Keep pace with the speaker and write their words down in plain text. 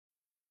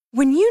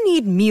When you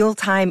need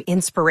mealtime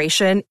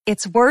inspiration,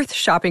 it's worth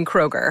shopping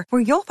Kroger,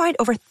 where you'll find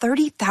over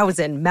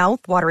 30,000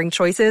 mouth-watering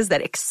choices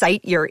that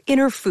excite your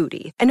inner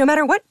foodie. And no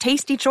matter what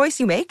tasty choice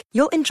you make,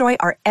 you'll enjoy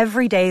our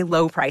everyday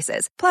low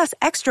prices, plus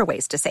extra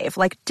ways to save,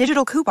 like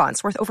digital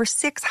coupons worth over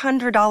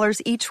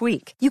 $600 each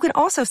week. You can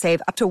also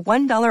save up to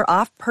 $1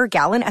 off per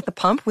gallon at the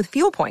pump with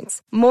fuel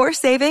points. More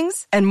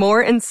savings and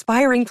more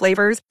inspiring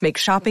flavors make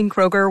shopping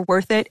Kroger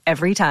worth it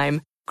every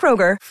time.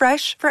 Kroger,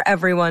 fresh for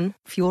everyone.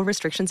 Fuel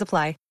restrictions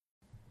apply.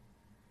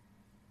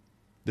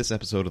 This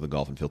episode of the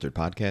Golf Unfiltered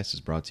podcast is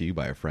brought to you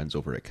by our friends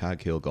over at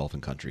Cog Hill Golf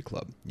and Country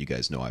Club. You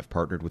guys know I've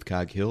partnered with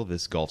Cog Hill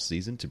this golf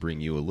season to bring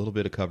you a little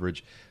bit of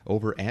coverage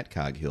over at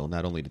Cog Hill,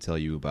 not only to tell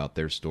you about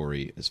their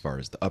story as far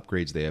as the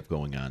upgrades they have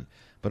going on,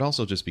 but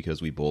also just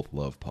because we both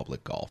love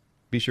public golf.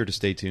 Be sure to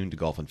stay tuned to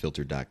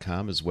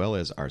golfunfiltered.com as well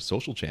as our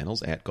social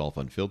channels at Golf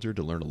Unfiltered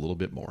to learn a little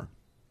bit more.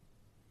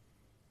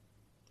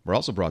 We're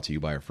also brought to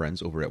you by our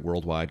friends over at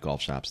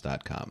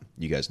WorldwideGolfShops.com.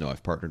 You guys know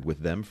I've partnered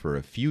with them for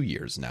a few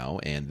years now,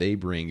 and they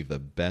bring the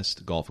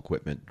best golf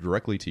equipment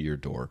directly to your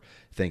door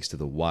thanks to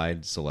the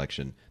wide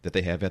selection that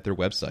they have at their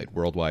website,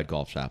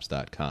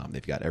 WorldwideGolfShops.com.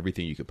 They've got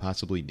everything you could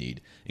possibly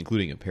need,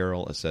 including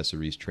apparel,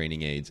 accessories,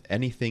 training aids,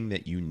 anything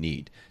that you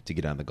need to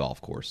get on the golf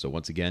course. So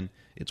once again,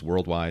 it's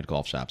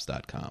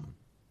WorldwideGolfShops.com.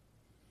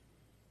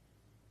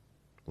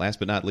 Last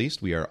but not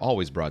least, we are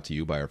always brought to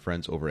you by our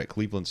friends over at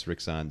Cleveland,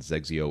 Srixon,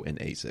 Zexio, and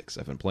ASICS.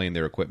 I've been playing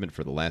their equipment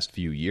for the last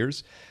few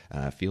years.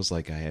 Feels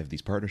like I have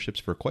these partnerships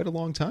for quite a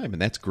long time,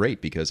 and that's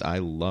great because I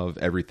love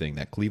everything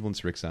that Cleveland,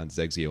 Srixon,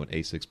 Zexio, and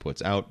ASICS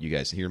puts out. You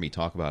guys hear me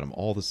talk about them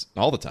all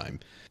the time.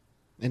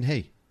 And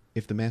hey,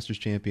 if the Masters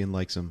champion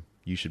likes them,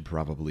 you should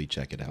probably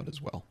check it out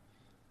as well.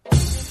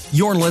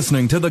 You're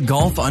listening to the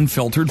Golf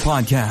Unfiltered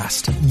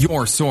podcast,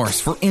 your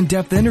source for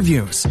in-depth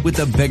interviews with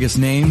the biggest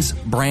names,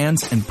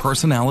 brands, and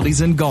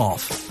personalities in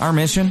golf. Our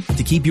mission?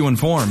 To keep you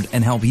informed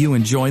and help you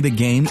enjoy the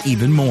game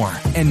even more.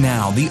 And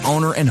now, the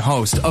owner and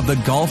host of the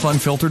Golf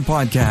Unfiltered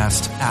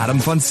podcast, Adam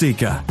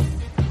Fonseca.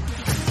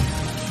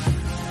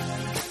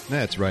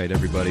 That's right,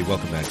 everybody.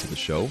 Welcome back to the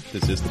show.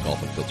 This is the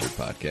Golf Unfiltered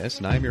podcast,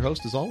 and I am your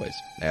host, as always,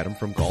 Adam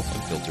from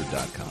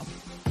GolfUnfiltered.com.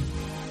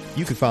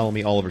 You can follow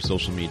me all over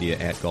social media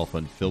at Golf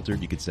Unfiltered.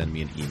 You can send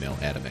me an email,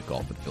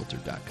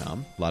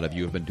 adam@golfunfiltered.com. A lot of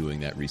you have been doing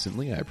that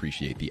recently. I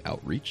appreciate the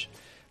outreach.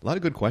 A lot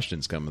of good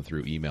questions coming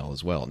through email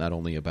as well, not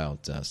only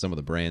about some of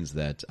the brands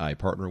that I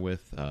partner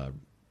with, at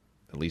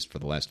least for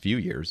the last few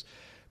years,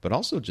 but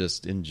also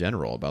just in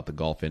general about the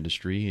golf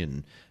industry,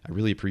 and I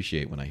really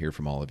appreciate when I hear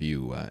from all of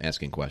you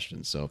asking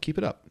questions, so keep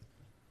it up.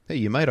 Hey,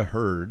 you might have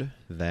heard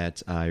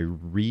that I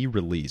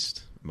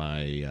re-released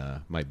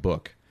my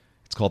book.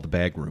 It's called The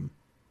Bag Room.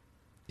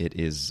 It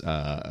is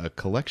a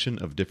collection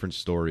of different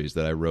stories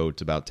that I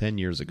wrote about 10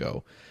 years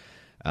ago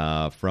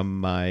from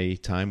my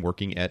time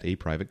working at a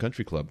private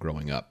country club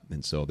growing up.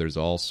 And so there's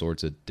all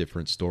sorts of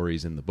different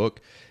stories in the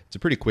book. It's a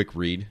pretty quick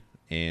read,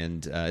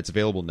 and it's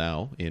available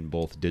now in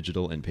both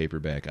digital and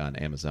paperback on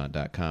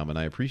Amazon.com. And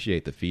I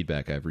appreciate the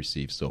feedback I've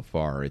received so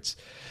far. It's,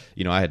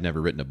 I had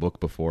never written a book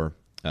before.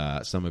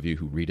 Some of you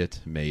who read it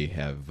may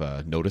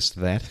have noticed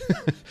that,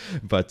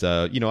 but,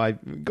 I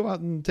go out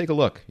and take a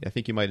look. I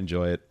think you might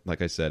enjoy it.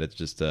 Like I said, it's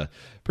just a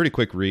pretty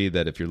quick read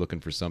that if you're looking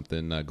for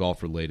something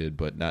golf-related,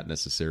 but not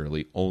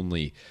necessarily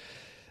only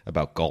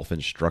about golf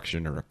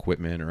instruction or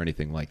equipment or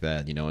anything like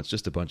that. It's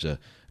just a bunch of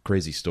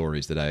crazy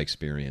stories that I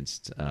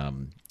experienced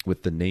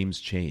with the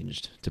names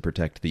changed to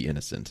protect the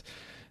innocent.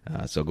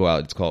 So go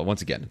out. It's called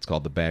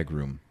The Bag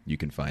Room. You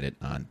can find it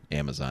on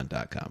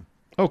Amazon.com.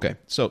 Okay,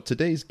 so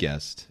today's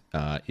guest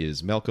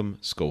is Malcolm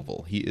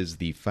Scoville. He is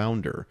the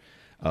founder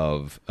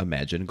of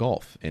Imagine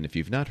Golf. And if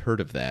you've not heard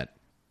of that,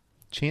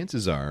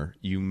 chances are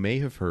you may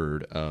have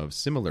heard of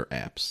similar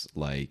apps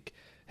like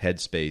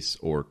Headspace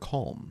or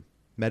Calm,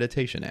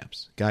 meditation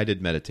apps,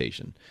 guided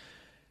meditation.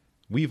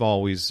 We've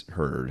always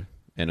heard,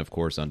 and of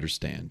course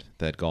understand,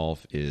 that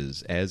golf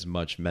is as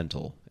much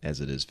mental as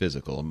it is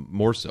physical,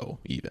 more so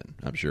even,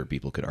 I'm sure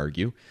people could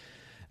argue.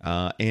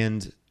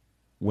 And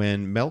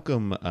when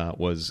Malcolm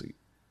was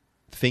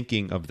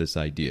thinking of this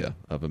idea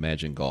of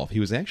Imagine Golf, he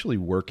was actually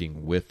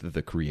working with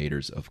the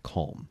creators of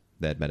Calm,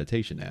 that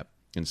meditation app.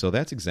 And so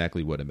that's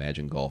exactly what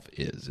Imagine Golf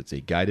is. It's a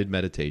guided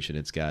meditation.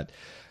 It's got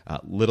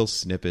little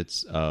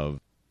snippets of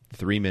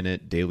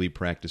 3-minute daily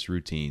practice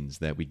routines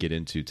that we get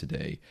into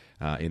today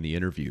in the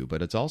interview.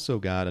 But it's also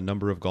got a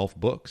number of golf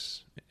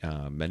books,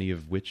 many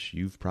of which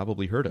you've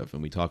probably heard of.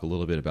 And we talk a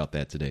little bit about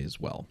that today as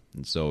well.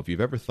 And so if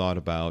you've ever thought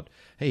about,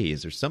 hey,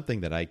 is there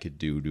something that I could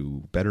do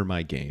to better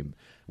my game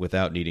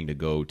without needing to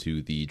go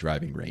to the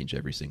driving range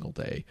every single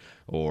day,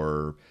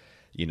 or,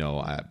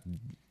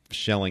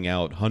 shelling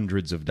out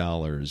hundreds of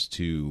dollars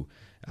to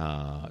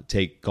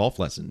take golf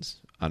lessons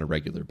on a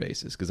regular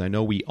basis, because I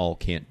know we all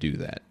can't do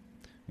that.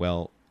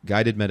 Well,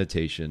 guided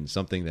meditation,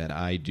 something that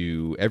I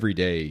do every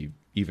day,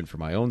 even for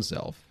my own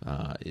self,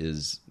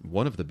 is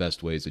one of the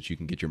best ways that you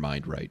can get your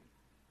mind right.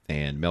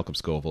 And Malcolm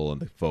Scoville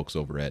and the folks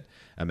over at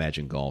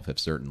Imagine Golf have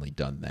certainly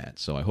done that.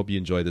 So I hope you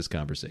enjoy this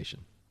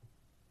conversation.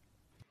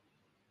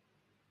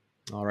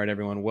 All right,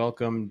 everyone,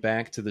 welcome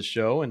back to the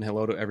show, and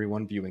hello to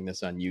everyone viewing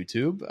this on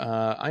YouTube.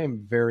 I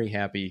am very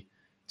happy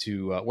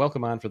to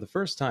welcome on for the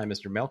first time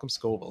Mr. Malcolm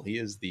Scoville. He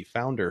is the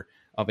founder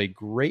of a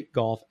great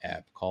golf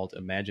app called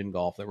Imagine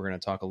Golf that we're going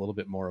to talk a little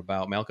bit more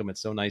about. Malcolm,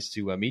 it's so nice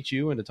to meet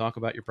you and to talk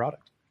about your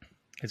product.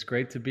 It's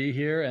great to be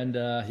here. And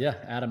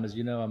Adam, as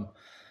you know, I'm a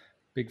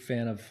big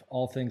fan of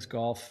all things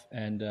golf.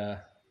 And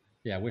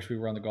I wish we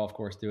were on the golf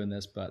course doing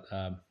this, but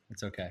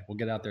it's okay. We'll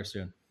get out there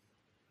soon.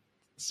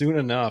 Soon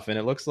enough. And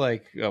it looks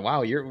like,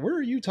 wow, where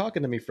are you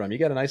talking to me from? You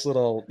got a nice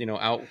little,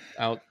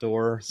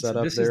 outdoor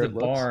setup this there. This is the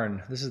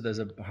barn.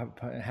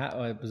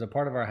 It was a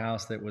part of our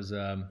house that was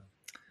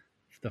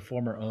the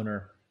former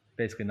owner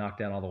basically knocked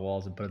down all the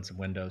walls and put in some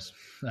windows.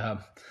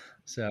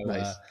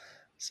 Nice.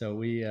 So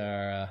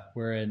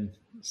we're in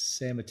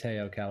San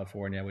Mateo,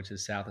 California, which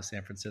is south of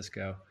San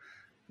Francisco,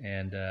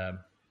 and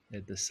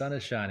the sun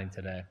is shining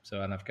today.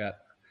 So, and I've got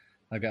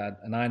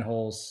 9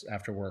 holes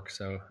after work.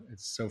 So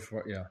it's so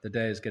far, the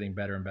day is getting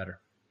better and better.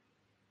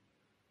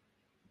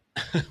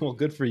 Well,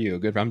 good for you.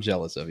 Good. I'm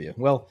jealous of you.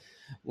 Well,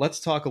 let's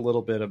talk a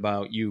little bit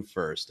about you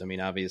first. I mean,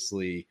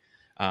 obviously,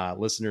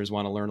 listeners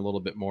want to learn a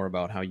little bit more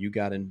about how you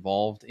got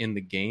involved in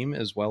the game,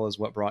 as well as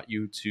what brought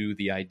you to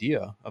the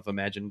idea of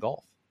Imagine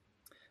Golf.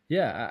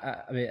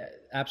 Yeah, I mean,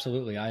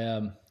 absolutely.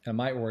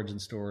 My origin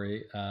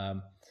story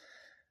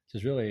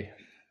is really,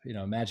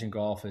 Imagine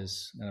Golf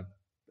is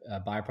a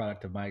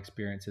byproduct of my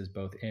experiences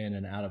both in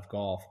and out of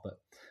golf. But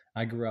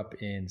I grew up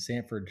in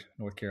Sanford,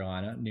 North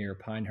Carolina, near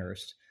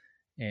Pinehurst,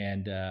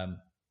 and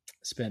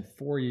spent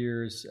 4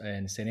 years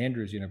in St.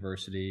 Andrews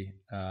University,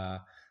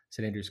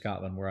 St. Andrews,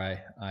 Scotland,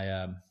 where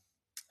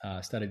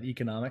I studied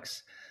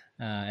economics.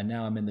 And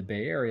now I'm in the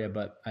Bay Area,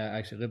 but I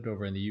actually lived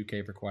over in the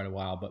UK for quite a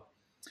while. But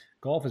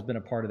golf has been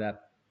a part of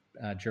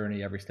that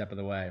journey every step of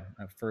the way.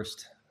 My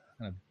first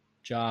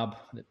job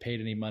that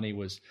paid any money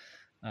was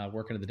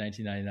working at the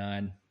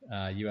 1999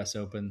 U.S.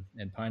 Open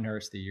in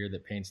Pinehurst, the year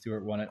that Payne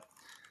Stewart won it.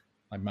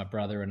 Like my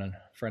brother and a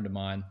friend of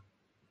mine,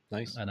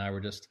 nice, and I were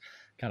just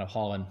kind of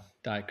hauling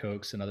Diet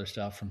Cokes and other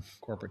stuff from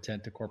corporate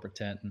tent to corporate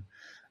tent,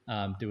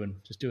 and doing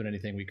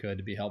anything we could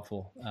to be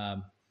helpful.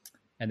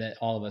 And then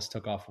all of us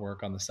took off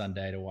work on the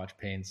Sunday to watch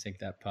Payne sink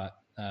that putt.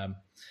 I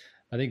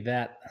think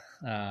that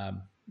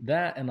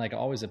and like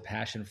always a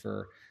passion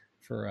for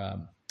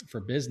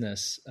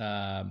business.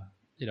 I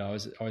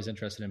was always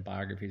interested in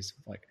biographies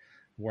of like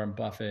Warren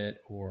Buffett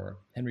or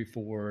Henry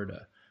Ford,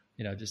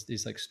 just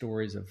these like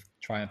stories of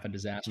triumph and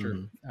disaster.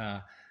 Mm-hmm.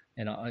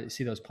 And I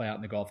see those play out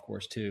in the golf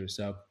course too.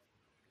 So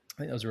I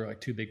think those were like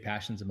 2 big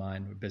passions of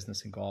mine, with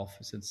business and golf,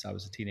 since I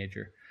was a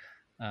teenager.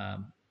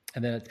 And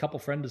then a couple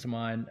friends of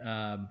mine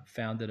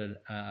founded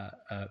an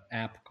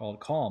app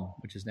called Calm,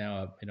 which is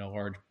now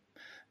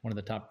one of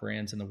the top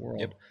brands in the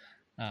world.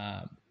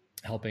 Yep.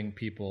 Helping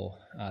people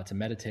to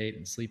meditate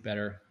and sleep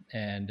better.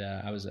 And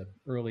I was an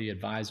early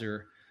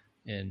advisor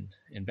and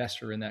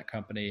investor in that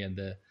company.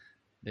 And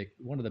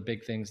one of the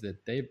big things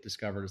that they've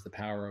discovered is the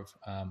power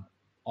of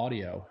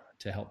audio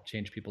to help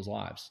change people's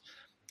lives.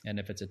 And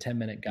if it's a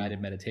 10-minute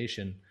guided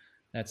meditation,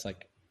 that's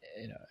like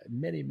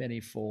many, many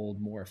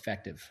fold more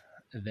effective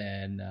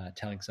than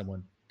telling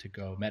someone to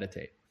go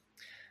meditate.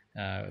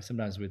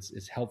 Sometimes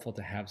it's helpful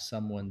to have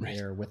someone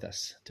there with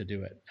us to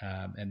do it.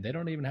 And they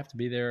don't even have to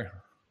be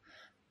there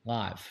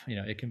live.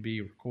 It can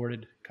be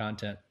recorded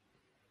content.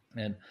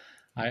 And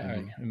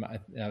I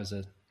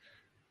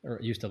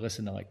used to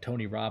listen to like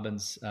Tony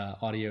Robbins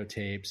audio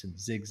tapes and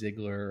Zig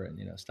Ziglar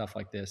and stuff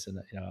like this. And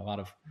a lot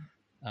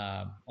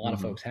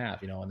of folks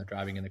have when they're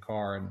driving in the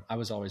car. And I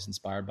was always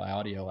inspired by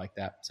audio like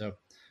that. So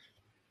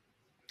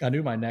I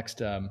knew my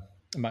next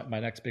my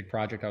next big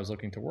project I was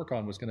looking to work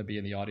on was going to be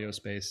in the audio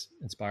space,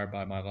 inspired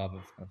by my love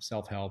of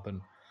self-help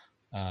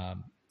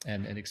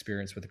and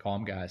experience with the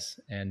Calm guys.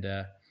 And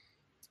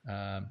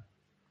part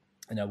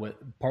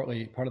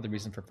of the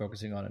reason for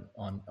focusing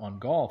on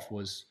golf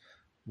was,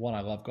 one,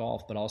 I love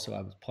golf, but also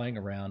I was playing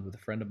around with a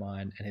friend of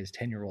mine and his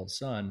 10-year-old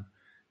son,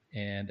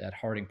 and at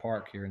Harding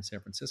Park here in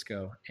San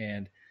Francisco,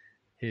 and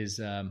his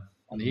on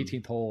the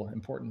 18th hole,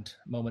 important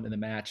moment in the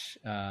match,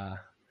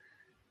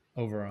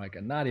 over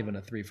like not even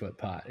a 3-foot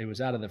putt. It was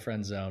out of the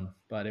friend zone,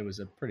 but it was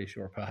a pretty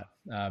short putt.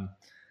 The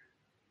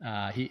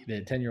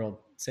 10-year-old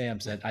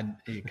Sam said,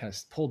 he kind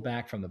of pulled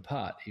back from the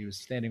putt. He was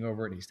standing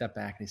over it and he stepped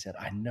back and he said,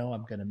 "I know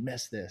I'm going to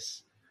miss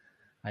this.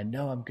 I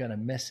know I'm going to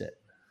miss it."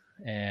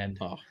 And,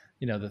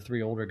 the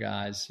 3 older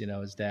guys,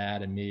 his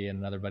dad and me and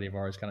another buddy of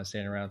ours, kind of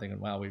standing around thinking,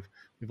 wow,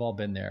 we've all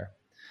been there.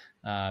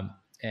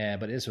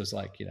 But this was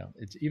like,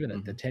 it's even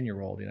at the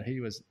 10-year-old, he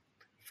was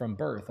from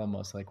birth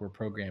almost like we're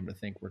programmed to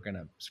think we're going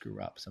to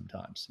screw up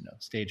sometimes.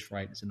 Stage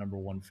fright is the number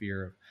one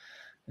fear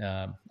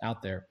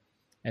out there.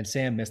 And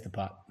Sam missed the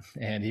putt,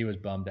 and he was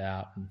bummed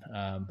out.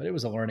 But it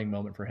was a learning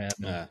moment for him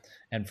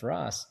and for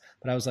us.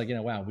 But I was like,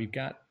 wow, we've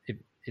got it.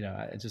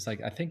 It's just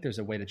like, I think there's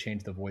a way to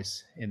change the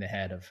voice in the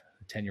head of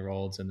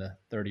 10-year-olds and the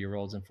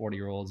 30-year-olds and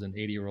 40-year-olds and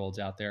 80-year-olds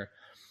out there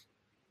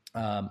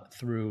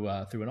through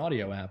an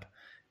audio app.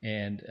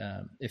 And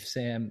if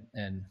Sam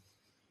and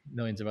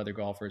millions of other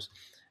golfers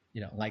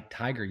like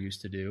Tiger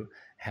used to do,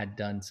 had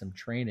done some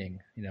training,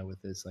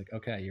 with this, like,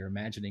 okay, you're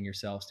imagining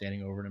yourself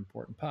standing over an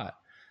important putt.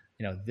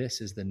 This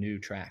is the new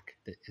track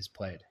that is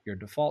played. Your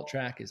default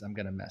track is I'm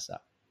going to mess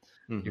up.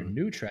 Mm-hmm. Your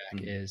new track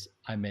mm-hmm. is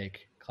I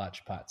make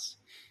clutch putts.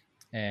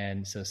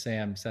 And so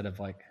Sam, instead of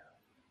like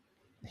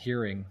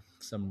hearing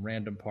some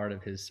random part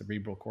of his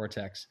cerebral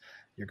cortex,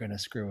 you're going to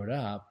screw it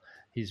up,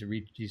 he's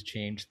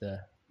changed the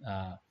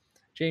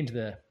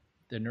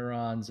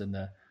neurons and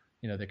the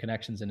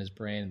connections in his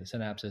brain and the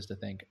synapses to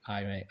think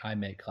I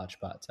make clutch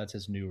putts. That's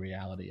his new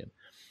reality. And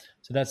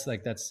so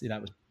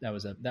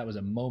that was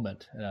a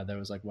moment that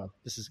was like, well,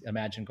 this is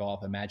Imagine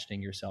Golf,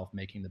 imagining yourself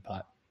making the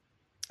putt.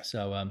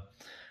 So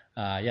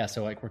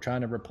so like we're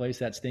trying to replace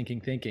that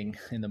stinking thinking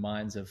in the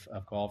minds of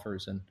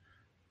golfers. And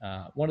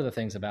one of the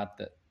things about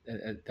that,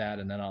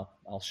 and then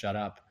I'll shut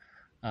up,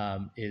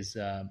 is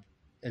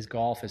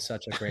golf is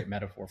such a great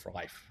metaphor for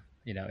life.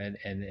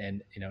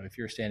 And if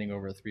you're standing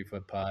over a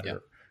 3-foot putt, yeah.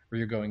 or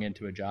you're going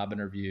into a job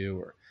interview,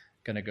 or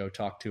going to go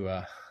talk to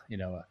a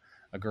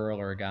girl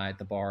or a guy at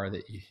the bar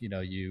that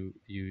you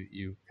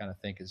kind of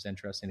think is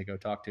interesting to go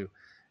talk to,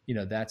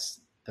 that's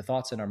the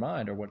thoughts in our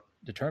mind are what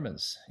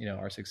determines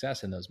our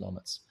success in those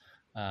moments.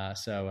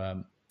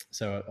 So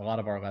a lot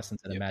of our lessons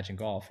at Imagine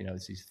Golf,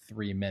 it's these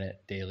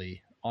 3-minute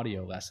daily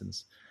audio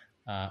lessons,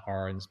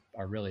 are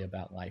really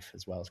about life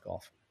as well as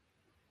golf.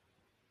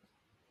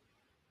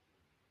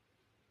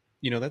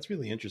 That's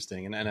really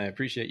interesting. And I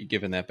appreciate you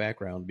giving that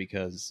background,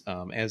 because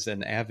as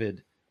an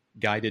avid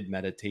guided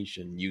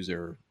meditation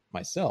user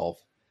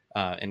myself,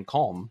 and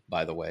Calm,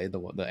 by the way, the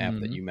app mm-hmm.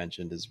 that you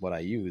mentioned is what I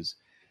use.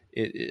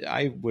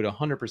 I would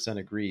 100%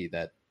 agree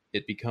that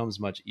it becomes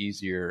much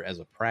easier as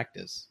a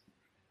practice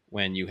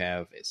when you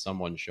have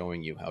someone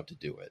showing you how to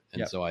do it.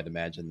 And so I'd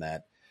imagine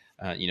that,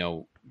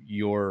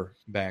 your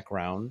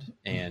background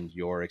and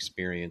your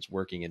experience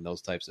working in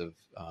those types of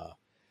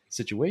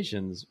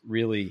situations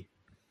really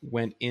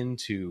went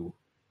into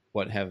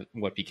what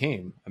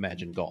became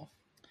Imagine Golf.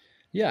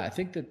 Yeah, I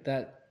think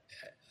that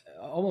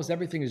almost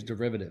everything is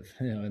derivative,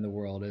 in the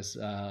world. Is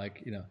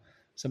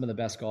some of the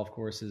best golf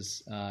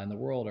courses in the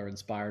world are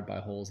inspired by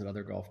holes at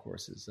other golf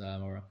courses,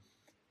 or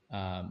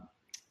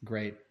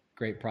great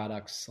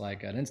products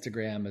like an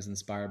Instagram is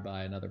inspired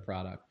by another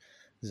product.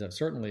 So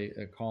certainly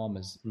Calm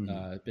is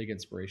a big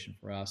inspiration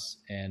for us.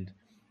 And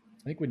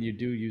I think when you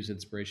do use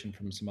inspiration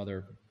from some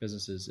other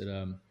businesses, it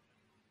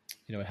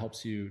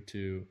helps you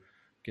to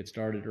get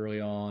started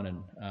early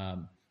on.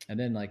 And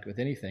then, like with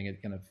anything,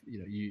 it kind of,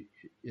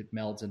 it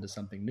melds into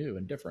something new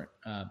and different.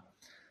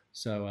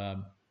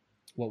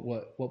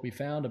 What we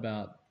found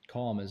about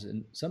Calm is,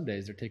 in some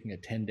days they're taking a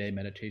 10-day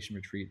meditation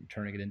retreat and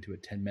turning it into a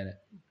 10-minute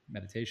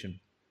meditation.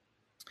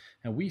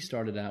 And we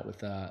started out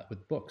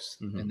with books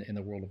mm-hmm. in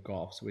the world of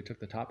golf. So we took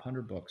the top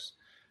 100 books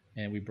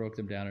and we broke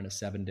them down into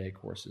 7-day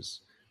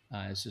courses.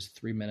 It's just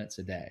 3 minutes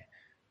a day.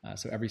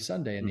 So every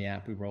Sunday in the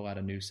app, we roll out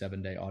a new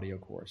 7-day audio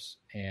course,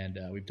 and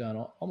we've done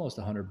almost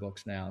 100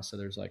 books now. So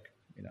there's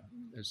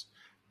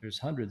there's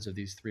hundreds of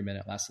these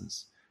 3-minute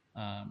lessons,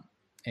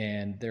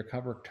 and they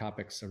cover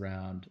topics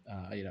around,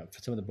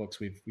 some of the books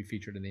we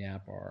featured in the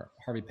app are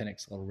Harvey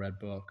Pinnock's Little Red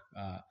Book,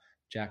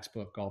 Jack's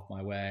book, Golf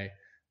My Way,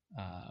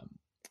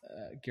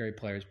 Gary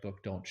Player's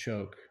book, Don't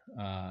Choke.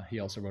 He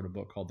also wrote a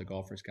book called The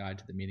Golfer's Guide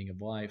to the Meaning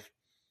of Life.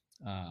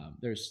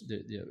 There's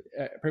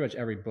pretty much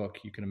every book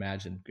you can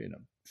imagine.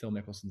 Phil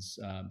Mickelson's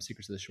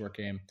Secrets of the Short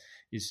Game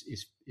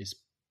is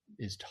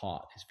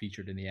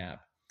featured in the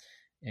app,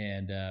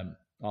 and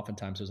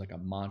oftentimes there's like a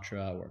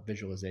mantra or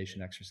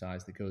visualization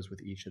exercise that goes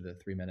with each of the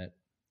 3-minute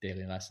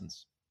daily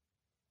lessons.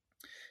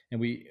 And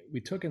we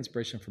took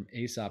inspiration from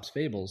Aesop's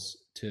fables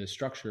to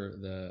structure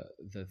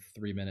the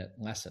 3-minute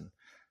lesson.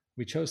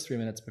 We chose 3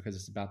 minutes because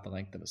it's about the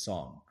length of a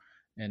song,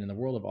 and in the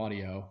world of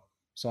audio,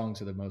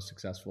 songs are the most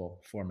successful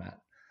format.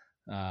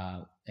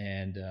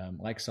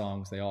 Like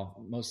songs,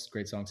 most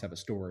great songs have a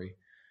story.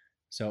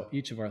 So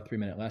each of our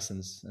 3-minute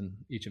lessons and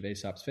each of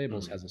Aesop's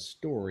fables has a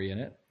story in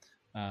it.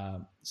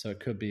 So it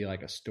could be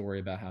like a story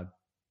about how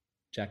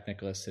Jack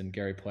Nicklaus and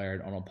Gary Player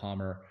and Arnold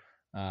Palmer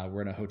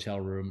were in a hotel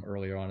room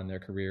earlier on in their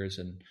careers,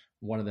 and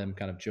one of them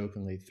kind of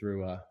jokingly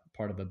threw a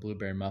part of a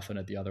blueberry muffin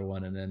at the other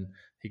one, and then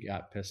he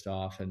got pissed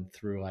off and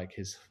threw like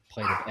his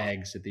plate of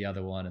eggs at the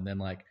other one, and then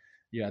like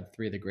you had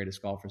 3 of the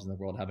greatest golfers in the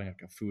world having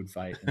like a food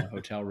fight in a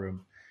hotel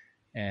room.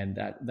 And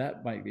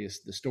that might be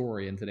the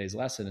story in today's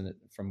lesson, and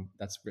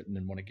that's written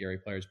in one of Gary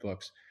Player's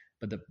books.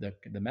 But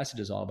the message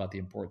is all about the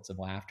importance of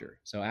laughter.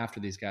 So after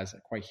these guys are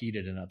quite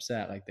heated and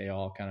upset, like they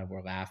all kind of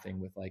were laughing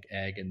with like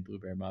egg and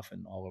blueberry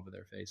muffin all over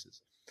their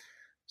faces.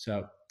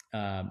 So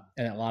and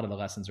a lot of the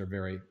lessons are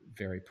very,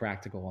 very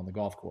practical on the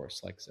golf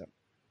course. Like, so,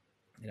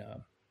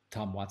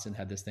 Tom Watson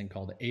had this thing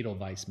called the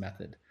Edelweiss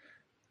method,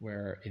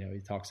 where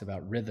he talks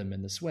about rhythm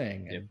in the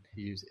swing, and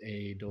he used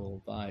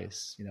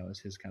Edelweiss, as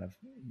his kind of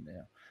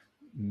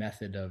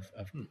method of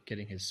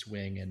getting his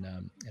swing and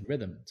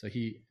rhythm. So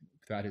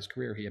throughout his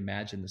career, he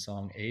imagined the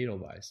song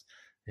Edelweiss,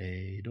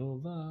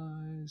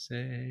 Edelweiss,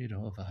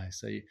 Edelweiss.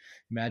 So you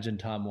imagine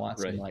Tom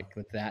Watson like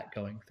with that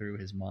going through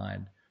his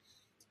mind.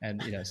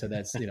 And, so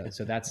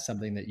that's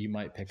something that you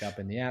might pick up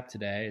in the app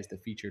today is the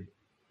featured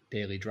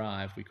daily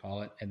drive, we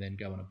call it, and then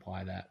go and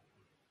apply that.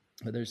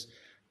 But there's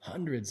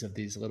hundreds of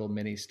these little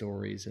mini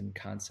stories and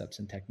concepts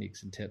and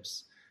techniques and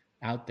tips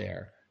out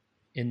there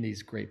in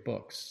these great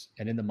books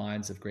and in the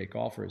minds of great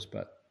golfers,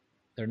 but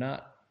they're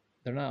not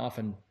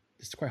often,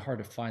 it's quite hard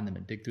to find them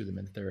and dig through them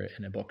if they're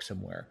in a book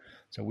somewhere.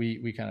 So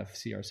we kind of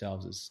see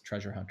ourselves as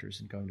treasure hunters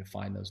and going to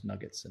find those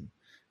nuggets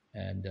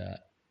and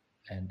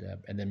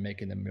then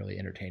making them really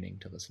entertaining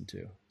to listen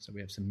to. So we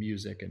have some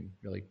music and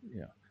really,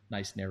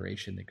 nice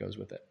narration that goes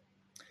with it.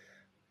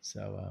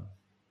 So,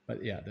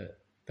 but yeah,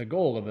 the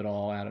goal of it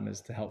all, Adam,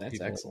 is to help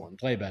people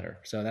play better.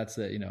 So that's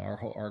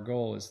our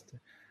goal is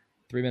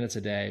 3 minutes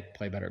a day,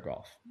 play better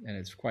golf. And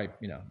it's quite,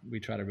 we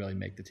try to really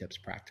make the tips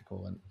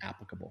practical and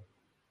applicable.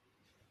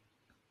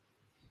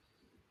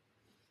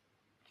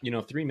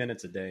 3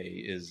 minutes a day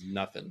is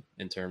nothing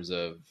in terms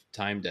of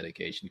time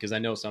dedication. Because I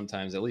know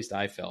sometimes, at least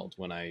I felt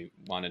when I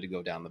wanted to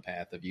go down the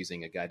path of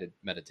using a guided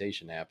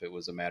meditation app, it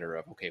was a matter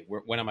of, okay,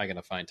 when am I going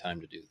to find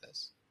time to do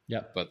this?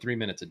 Yeah. But 3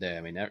 minutes a day,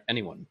 I mean,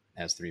 anyone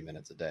has 3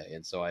 minutes a day.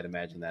 And so I'd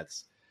imagine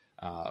that's,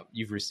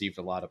 you've received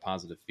a lot of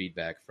positive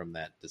feedback from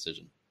that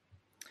decision.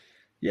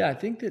 Yeah, I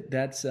think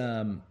that's,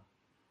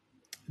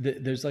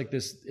 there's like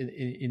this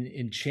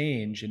in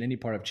change, in any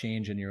part of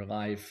change in your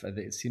life,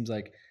 it seems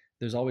like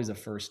there's always a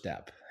first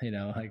step,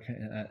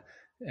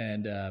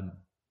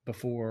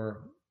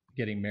 before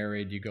getting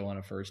married, you go on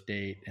a first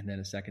date and then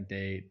a second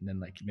date, and then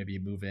like maybe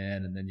you move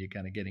in and then you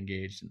kind of get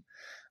engaged.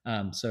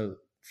 And so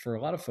for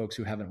a lot of folks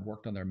who haven't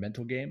worked on their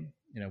mental game,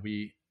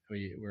 we've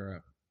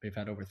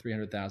had over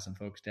 300,000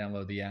 folks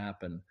download the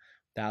app and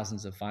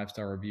thousands of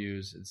 5-star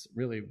reviews. It's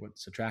really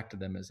what's attracted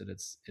them is that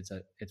it's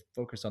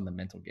focused on the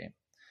mental game,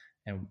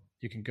 and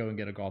you can go and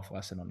get a golf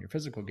lesson on your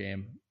physical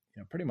game,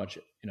 pretty much,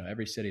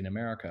 every city in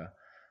America.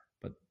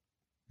 But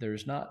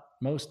there's not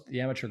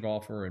the amateur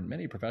golfer and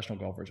many professional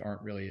golfers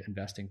aren't really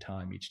investing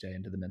time each day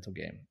into the mental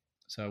game.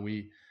 So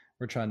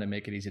we're trying to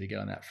make it easy to get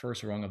on that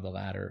first rung of the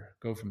ladder,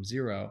 go from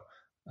 0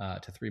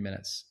 to 3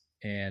 minutes.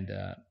 And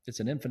it's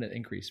an infinite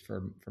increase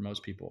for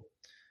most people.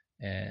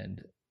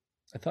 And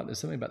I thought there's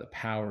something about the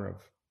power of,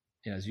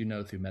 as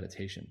through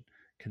meditation,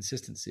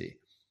 consistency,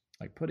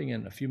 like putting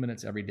in a few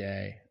minutes every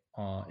day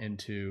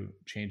into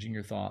changing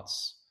your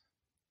thoughts,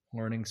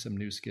 learning some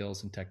new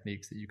skills and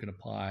techniques that you can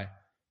apply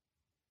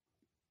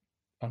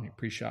on your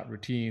pre-shot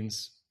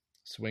routines,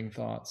 swing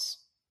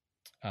thoughts,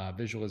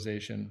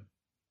 visualization,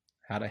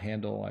 how to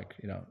handle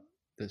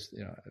this,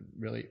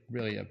 really,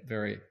 really a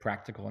very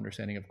practical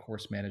understanding of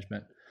course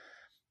management.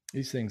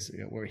 These things,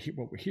 what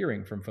we're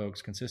hearing from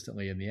folks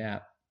consistently in the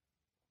app,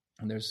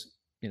 and there's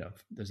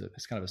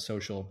kind of a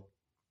social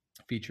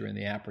feature in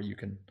the app where you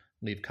can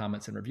leave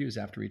comments and reviews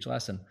after each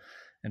lesson,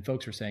 and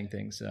folks are saying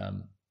things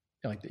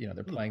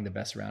they're playing the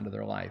best round of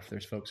their life.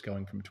 There's folks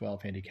going from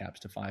 12 handicaps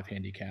to 5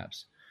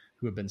 handicaps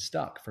who have been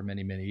stuck for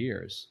many, many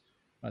years.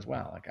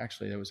 Wow,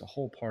 actually there was a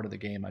whole part of the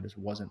game I just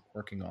wasn't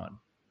working on.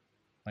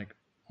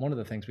 One of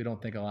the things we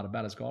don't think a lot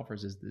about as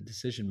golfers is the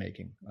decision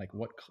making. Like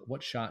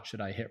what shot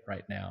should I hit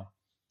right now?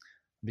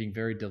 Being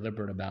very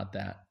deliberate about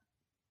that,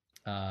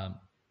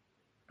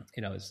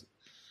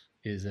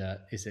 is a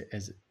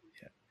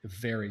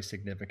very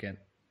significant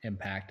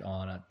impact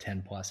on a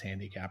 10+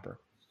 handicapper.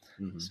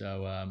 Mm-hmm.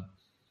 So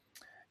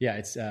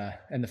it's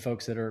and the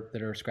folks that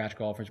are scratch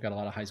golfers, got a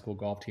lot of high school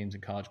golf teams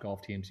and college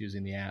golf teams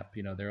using the app.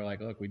 They're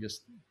like, look,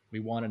 we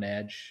want an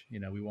edge.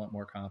 We want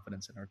more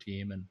confidence in our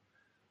team,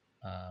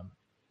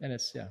 and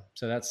it's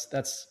so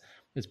that's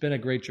it's been a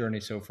great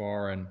journey so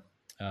far, and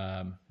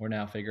we're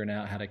now figuring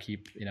out how to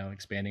keep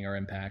expanding our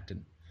impact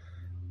and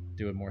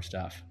doing more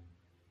stuff.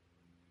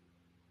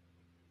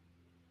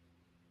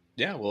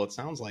 Yeah, well, it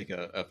sounds like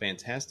a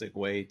fantastic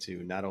way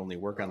to not only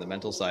work on the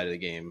mental side of the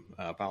game.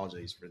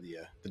 Apologies for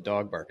the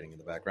dog barking in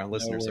the background.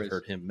 Listeners have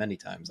heard him many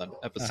times on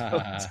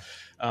episodes.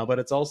 But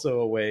it's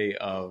also a way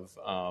of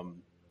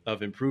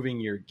improving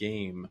your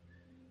game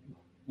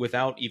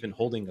without even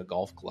holding a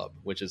golf club,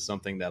 which is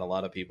something that a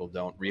lot of people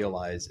don't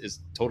realize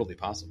is totally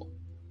possible.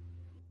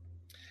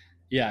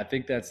 Yeah, I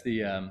think that's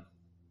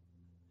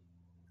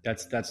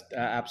that's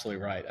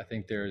absolutely right. I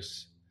think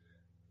there's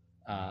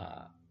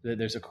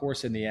a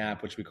course in the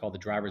app which we call the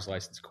driver's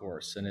license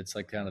course, and it's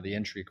like kind of the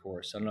entry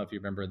course. I don't know if you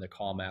remember in the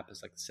Calm app,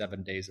 it's like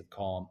 7 days of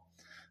calm.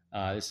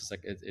 This is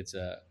like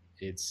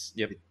it's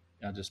yep.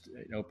 I'm just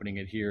opening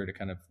it here to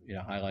kind of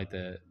highlight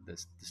the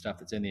stuff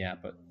that's in the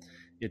app, but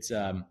it's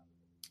the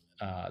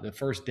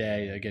first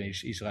day, again,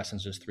 each lesson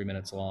is just 3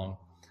 minutes long.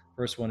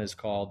 First one is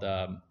called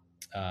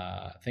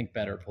Think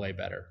Better, Play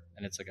Better,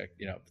 and it's like a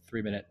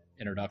 3-minute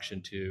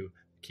introduction to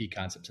key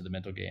concepts of the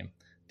mental game.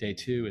 Day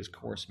 2 is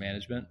course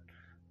management.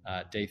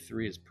 Day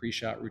 3 is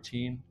pre-shot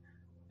routine,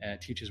 and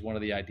it teaches one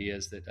of the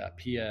ideas that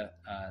Pia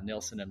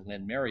Nilsson and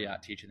Lynn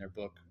Marriott teach in their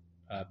book,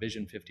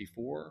 Vision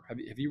 54. Have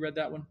you read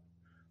that one?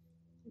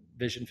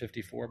 Vision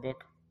 54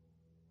 book?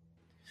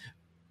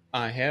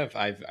 I have.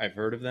 I've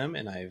heard of them,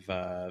 and I've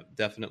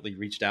definitely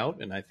reached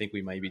out, and I think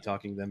we might be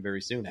talking to them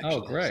very soon, actually.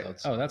 Oh, great.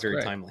 So that's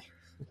very timely.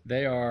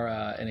 They are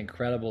an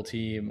incredible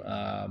team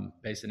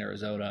based in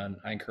Arizona, and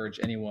I encourage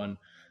anyone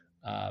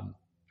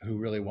who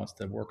really wants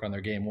to work on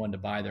their game, one, to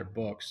buy their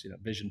books.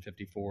 Vision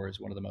 54 is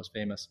one of the most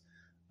famous,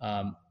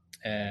 um,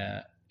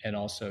 and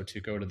also to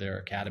go to their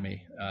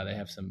academy. They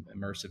have some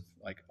immersive,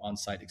 like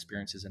on-site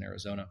experiences in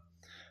Arizona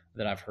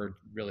that I've heard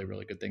really,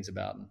 really good things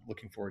about, and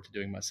looking forward to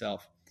doing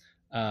myself.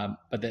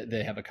 But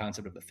they have a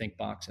concept of the think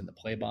box and the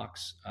play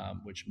box,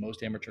 which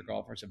most amateur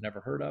golfers have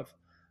never heard of.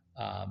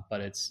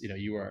 But it's,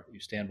 you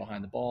stand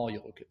behind the ball, you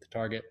look at the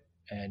target,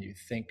 and you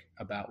think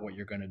about what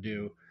you're going to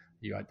do.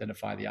 You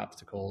identify the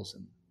obstacles,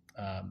 and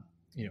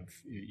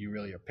you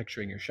really are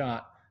picturing your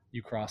shot.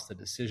 You cross the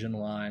decision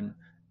line,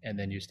 and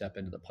then you step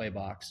into the play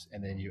box,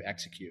 and then you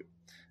execute.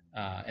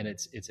 And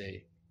it's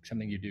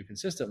something you do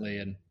consistently.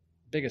 And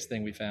biggest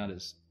thing we found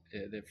is,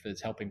 if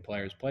it's helping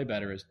players play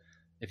better, is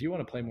if you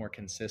want to play more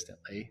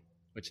consistently,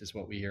 which is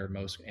what we hear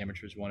most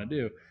amateurs want to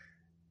do,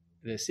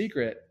 the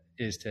secret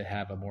is to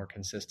have a more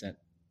consistent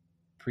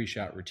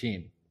pre-shot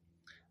routine.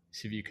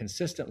 So if you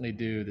consistently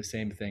do the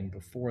same thing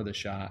before the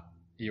shot,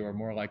 you are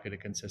more likely to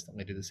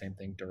consistently do the same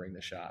thing during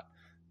the shot.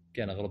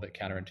 Again, a little bit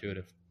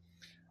counterintuitive.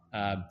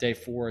 Day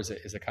 4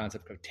 is a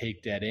concept called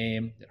take dead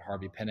aim that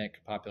Harvey Pinnock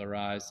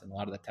popularized, and a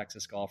lot of the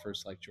Texas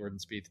golfers like Jordan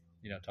Spieth,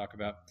 talk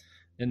about.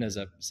 Then there's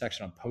a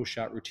section on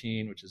post-shot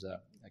routine, which is a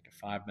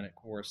 5-minute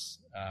course,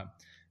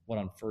 one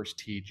on first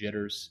tee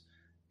jitters.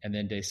 And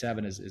then day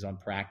 7 is on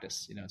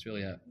practice. It's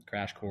really a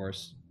crash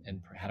course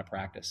in how to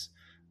practice.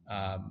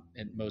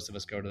 And most of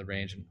us go to the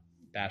range and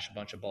bash a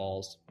bunch of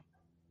balls,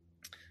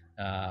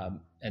 and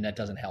that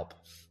doesn't help.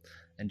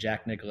 And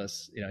Jack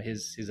Nicklaus,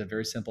 he's a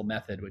very simple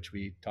method, which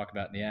we talk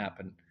about in the app.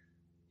 And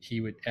he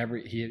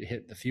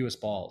hit the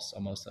fewest balls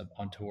almost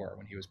on tour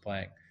when he was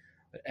playing,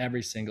 but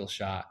every single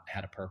shot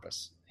had a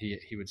purpose.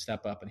 He would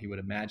step up and he would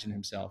imagine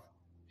himself,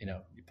 you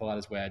pull out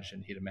his wedge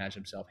and he'd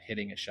imagine himself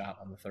hitting a shot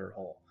on the third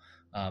hole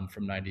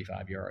from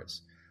 95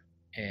 yards.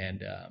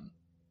 And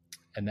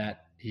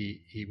that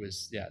he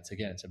was,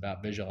 it's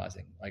about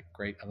visualizing, like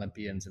great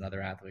Olympians and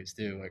other athletes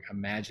do, like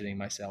imagining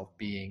myself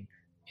being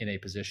in a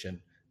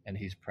position, and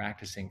he's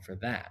practicing for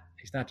that.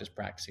 He's not just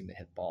practicing to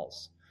hit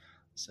balls.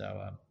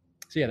 So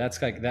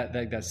that's like that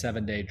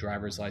 7-day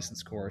driver's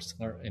license course,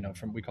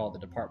 we call it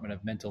the Department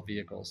of Mental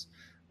Vehicles,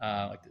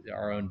 like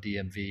our own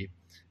DMV.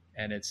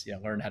 And it's,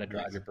 learn how to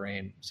drive your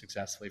brain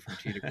successfully from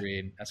tee to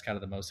green. That's kind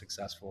of the most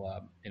successful,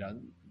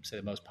 say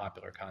the most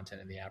popular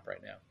content in the app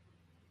right now.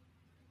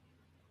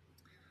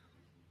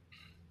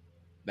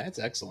 That's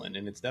excellent.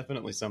 And it's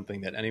definitely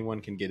something that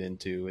anyone can get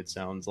into. It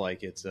sounds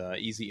like it's an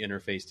easy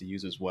interface to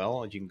use as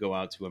well. You can go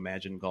out to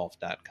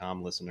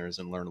imaginegolf.com, listeners,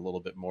 and learn a little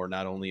bit more,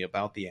 not only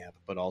about the app,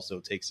 but also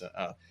takes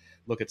a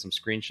look at some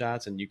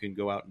screenshots, and you can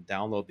go out and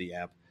download the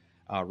app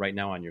right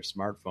now on your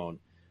smartphone.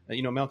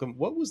 Malcolm,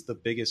 what was the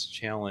biggest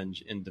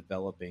challenge in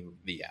developing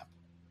the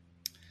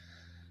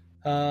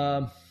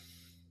app?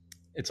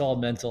 It's all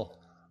mental.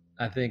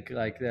 I think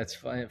that's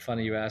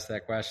funny you asked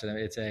that question.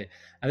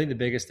 I think the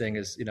biggest thing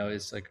is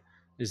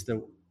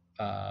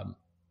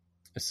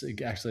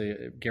actually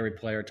Gary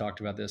Player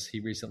talked about this. He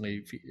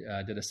recently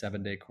did a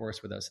 7-day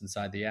course with us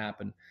inside the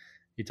app, and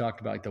he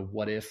talked about the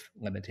what if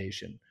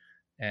limitation.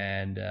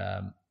 And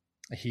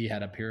he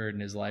had a period in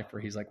his life where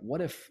he's like,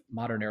 what if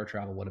modern air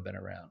travel would have been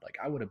around? Like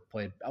I would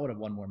have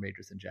won more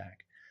majors than Jack.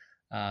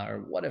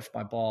 Or what if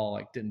my ball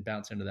didn't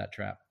bounce into that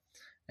trap?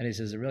 And he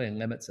says it really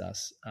limits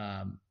us.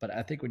 But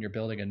I think when you're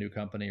building a new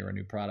company or a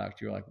new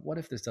product, you're like, what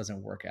if this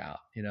doesn't work out?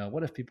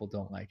 What if people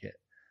don't like it?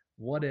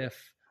 What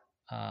if,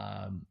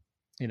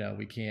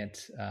 we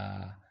can't,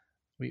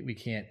 we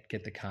can't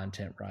get the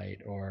content right,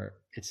 or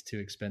it's too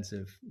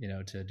expensive,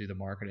 to do the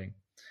marketing.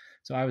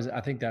 So I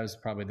think that was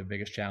probably the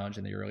biggest challenge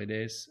in the early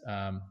days.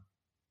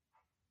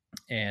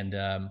 And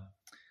the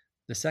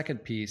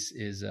second piece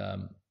is, I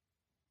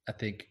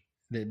think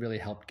that really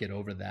helped get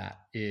over that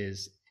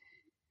is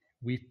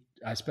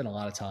I spent a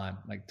lot of time,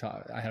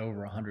 I had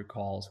over 100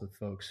 calls with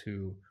folks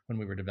who, when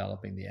we were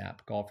developing the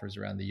app, golfers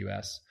around the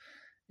US.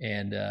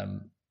 And,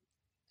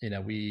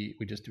 we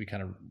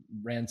kind of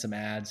ran some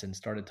ads and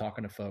started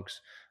talking to folks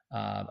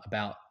not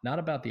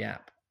about the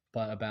app,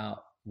 but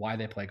about why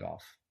they play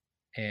golf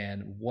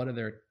and what are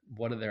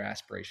their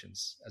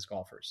aspirations as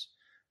golfers,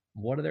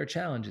 what are their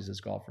challenges as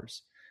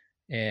golfers.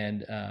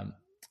 And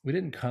we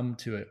didn't come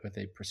to it with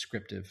a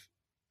prescriptive,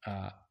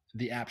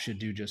 the app should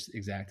do just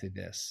exactly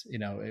this.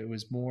 It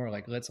was more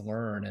like, let's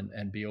learn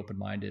and be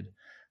open-minded.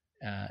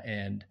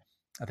 And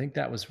I think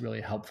that was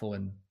really helpful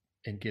in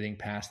getting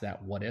past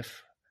that what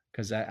if,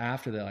 because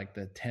after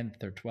the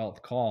 10th or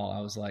 12th call, I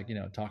was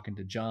talking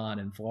to John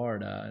in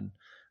Florida, and,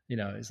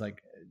 it's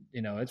like,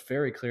 it's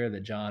very clear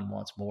that John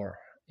wants more,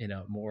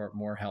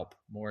 more help,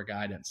 more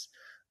guidance.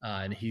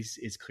 And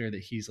it's clear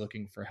that he's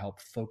looking for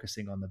help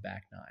focusing on the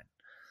back nine.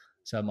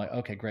 So I'm like,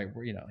 okay, great.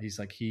 He's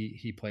like,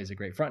 he plays a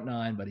great front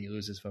nine, but he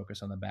loses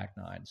focus on the back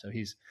nine. So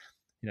he's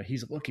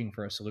looking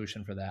for a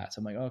solution for that. So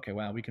I'm like, okay,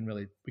 wow, we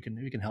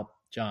can help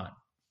John.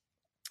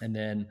 And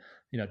then,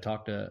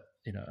 talk to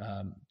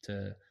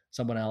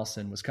someone else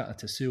in Wisconsin,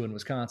 to Sue in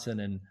Wisconsin,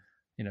 and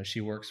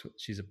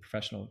she's a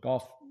professional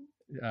golf.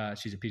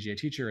 She's a PGA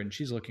teacher, and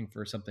she's looking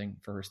for something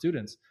for her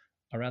students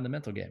around the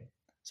mental game.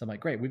 So I'm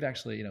like, great, we've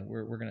actually,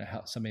 we're going to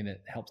help something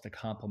that helps to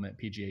complement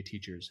PGA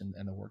teachers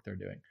and the work they're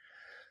doing.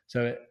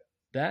 So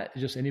that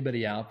just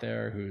anybody out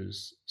there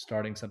who's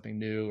starting something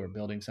new or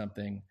building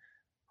something,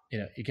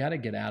 you got to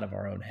get out of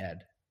our own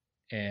head.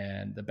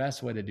 And the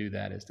best way to do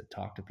that is to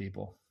talk to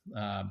people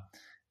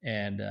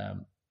and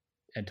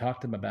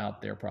talk to them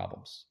about their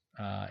problems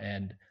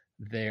and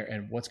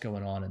what's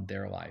going on in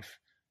their life.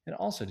 And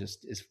also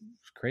just is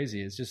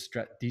crazy. It's just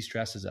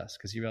de-stresses us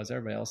because you realize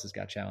everybody else has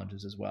got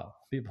challenges as well.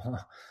 People.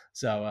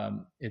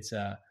 So it's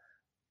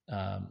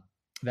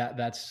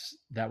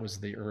that was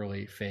the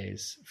early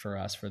phase for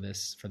us for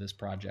this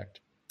project.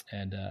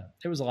 And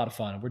it was a lot of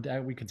fun.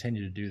 We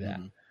continue to do that.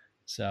 Mm-hmm.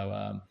 So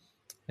I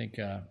think,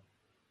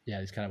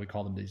 we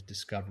call them these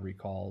discovery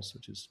calls,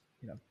 which is,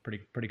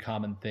 pretty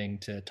common thing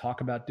to talk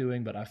about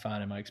doing. But I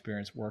find in my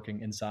experience working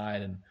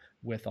inside and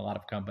with a lot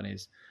of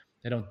companies,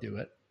 they don't do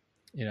it.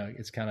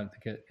 It's kind of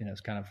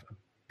a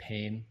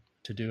pain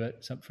to do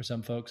it for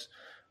some folks.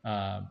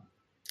 I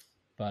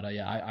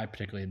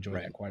particularly enjoy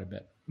that quite a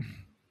bit.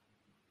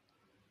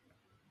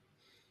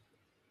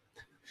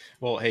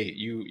 Well, hey,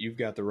 you've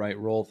got the right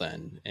role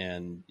then.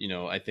 And,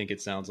 I think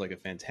it sounds like a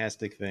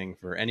fantastic thing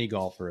for any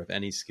golfer of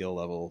any skill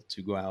level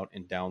to go out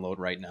and download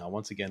right now.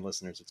 Once again,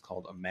 listeners, it's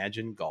called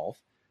Imagine Golf.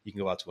 You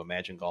can go out to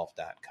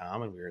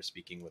imaginegolf.com, and we are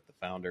speaking with the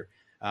founder,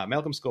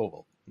 Malcolm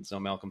Scoville. And so,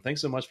 Malcolm,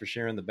 thanks so much for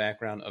sharing the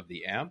background of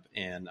the app.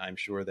 And I'm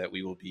sure that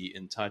we will be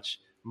in touch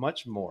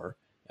much more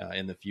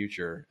in the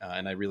future.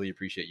 And I really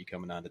appreciate you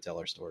coming on to tell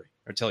our story,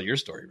 or tell your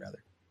story,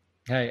 rather.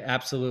 Hey,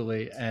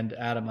 absolutely. And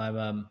Adam,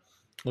 I'm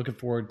looking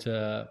forward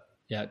to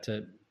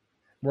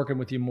working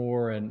with you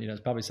more, and it's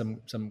probably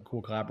some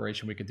cool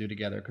collaboration we could do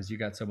together because you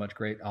got so much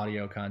great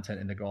audio content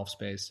in the golf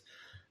space.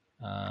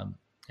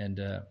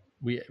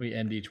 We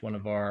end each one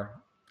of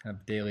our kind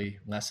of daily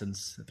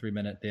lessons,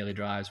 3-minute daily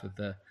drives, with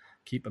the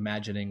keep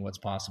imagining what's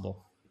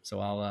possible. So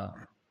I'll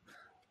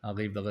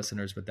leave the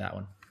listeners with that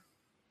one.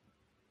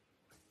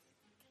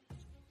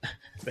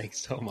 Thanks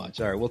so much.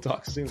 All right, we'll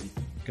talk soon.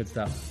 Good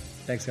stuff.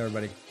 Thanks,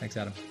 everybody. Thanks,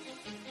 Adam.